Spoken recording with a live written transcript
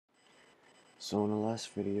So in the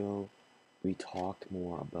last video, we talked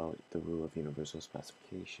more about the rule of universal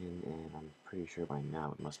specification, and I'm pretty sure by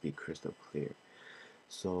now it must be crystal clear.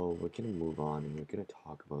 So we're going to move on and we're going to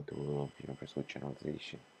talk about the rule of universal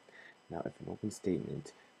generalization. Now, if an open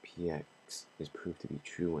statement Px is proved to be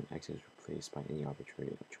true when x is replaced by any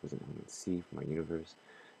arbitrary chosen element C from our universe,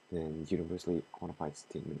 then universally quantified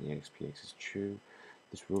statement AXPX is true.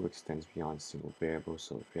 This rule extends beyond single variables,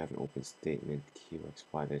 so if we have an open statement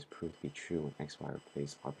QXY that is proved to be true when XY are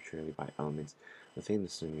replaced arbitrarily by elements within the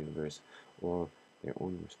same universe or their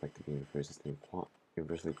own respective universes, then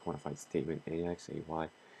universally quantified statement AX, AY,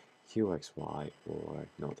 QXY, or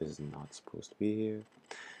no, this is not supposed to be here,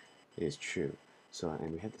 is true. So,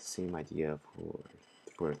 and we have the same idea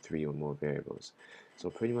for three or more variables. So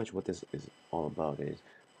pretty much what this is all about is,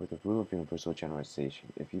 for the rule of universal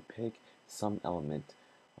generalization, if you pick some element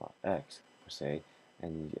x, per se,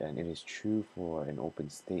 and it is true for an open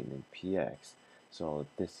statement px, so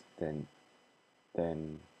this then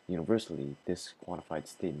universally this quantified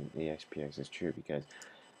statement axpx is true because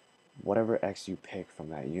whatever x you pick from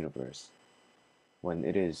that universe, when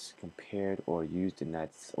it is compared or used in that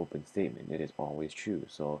open statement, it is always true.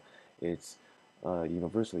 So it's a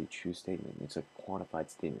universally true statement. It's a quantified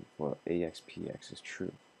statement for AXPX is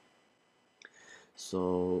true.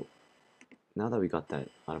 So now that we got that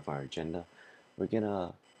out of our agenda, we're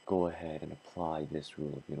gonna go ahead and apply this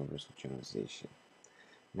rule of universal generalization.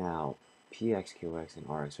 Now, Px, Qx, and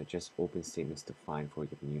Rx are just open statements defined for a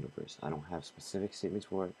given universe. I don't have specific statements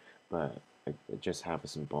for it, but I just have a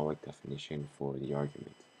symbolic definition for the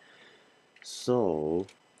argument. So,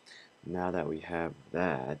 now that we have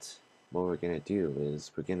that, what we're going to do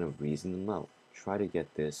is we're going to reason them out. Try to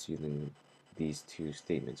get this using these two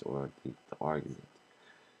statements or the argument.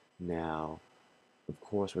 Now, of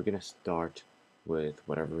course, we're going to start with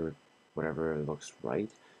whatever looks right.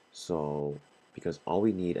 So, because all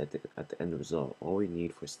we need at the end result, all we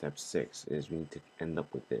need for step 6 is we need to end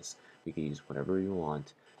up with this. We can use whatever we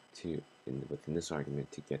want to within this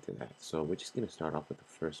argument to get to that. So we're just going to start off with the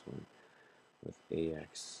first one, with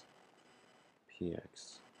AX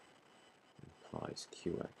PX implies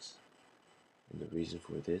QX. And the reason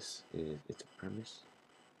for this is it's a premise.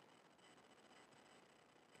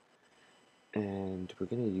 And we're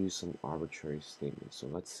going to use some arbitrary statements. So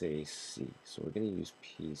let's say C. So we're going to use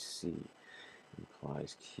PC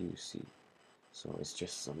implies QC. So it's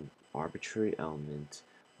just some arbitrary element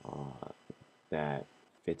that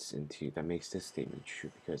fits into, that makes this statement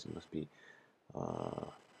true because it must be,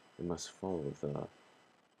 it must follow the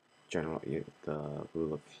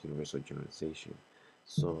rule of universal generalization.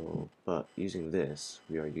 So, but using this,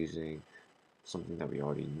 we are using something that we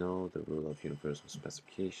already know, the rule of universal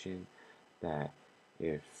specification, that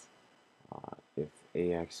if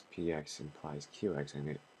AX PX implies QX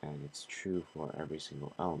and it's true for every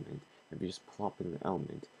single element, if you just plop in the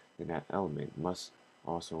element, then that element must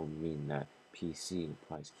also mean that PC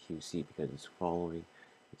implies QC because it's following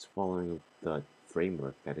the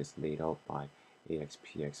framework that is laid out by AX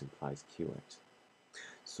PX implies QX.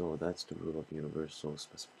 So that's the rule of universal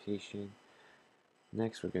specification.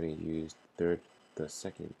 Next, we're going to use the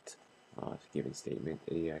second given statement,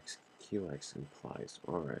 AX QX implies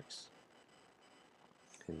RX.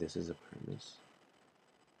 And this is a premise.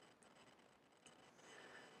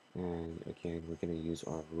 And again, we're going to use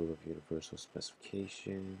our rule of universal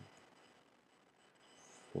specification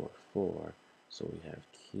for 4. So we have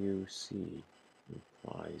QC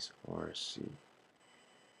implies RC.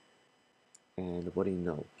 And what do you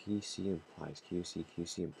know? PC implies QC,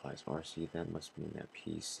 QC implies RC. That must mean that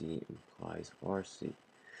PC implies RC.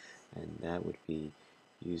 And that would be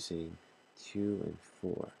using 2 and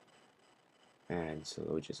 4 and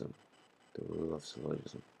syllogism, the rule of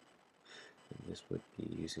syllogism. And this would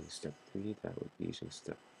be using step 3, that would be using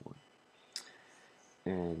step 1.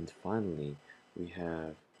 And finally, we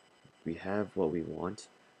have what we want.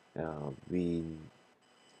 We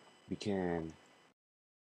can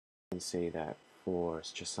say that for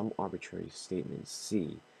just some arbitrary statement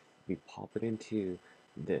C, we pop it into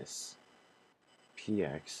this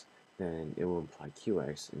PX, then it will imply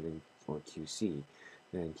QX, and then or QC,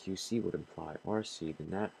 then QC would imply RC, then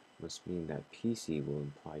that must mean that PC will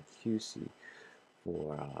imply QC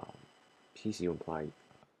for PC will imply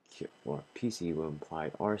or PC will imply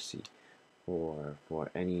RC for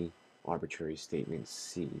any arbitrary statement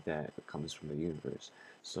C that comes from the universe.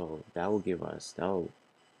 So that will give us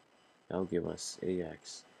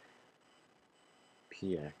AX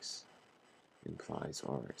PX implies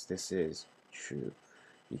RX. This is true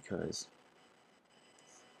because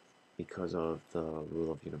of the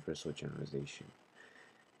rule of universal generalization.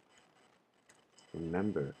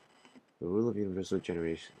 Remember The rule of universal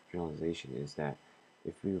generalization is that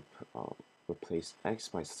if we replace x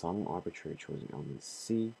by some arbitrary chosen element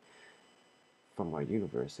c from our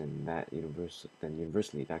universe, and then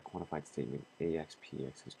universally that quantified statement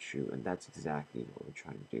AXPX is true, and that's exactly what we're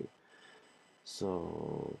trying to do.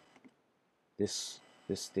 So this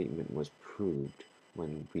this statement was proved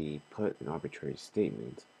when we put an arbitrary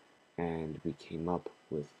statement and we came up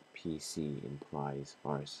with PC implies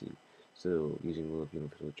RC. So using rule of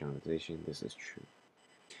universal generalization, this is true.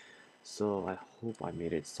 So I hope I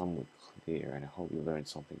made it somewhat clear, and I hope you learned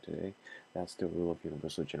something today. That's the rule of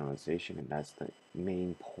universal generalization, and that's the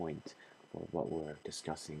main point for what we're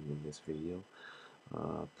discussing in this video.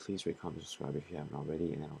 Please rate, comment, subscribe if you haven't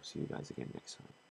already, and I'll see you guys again next time.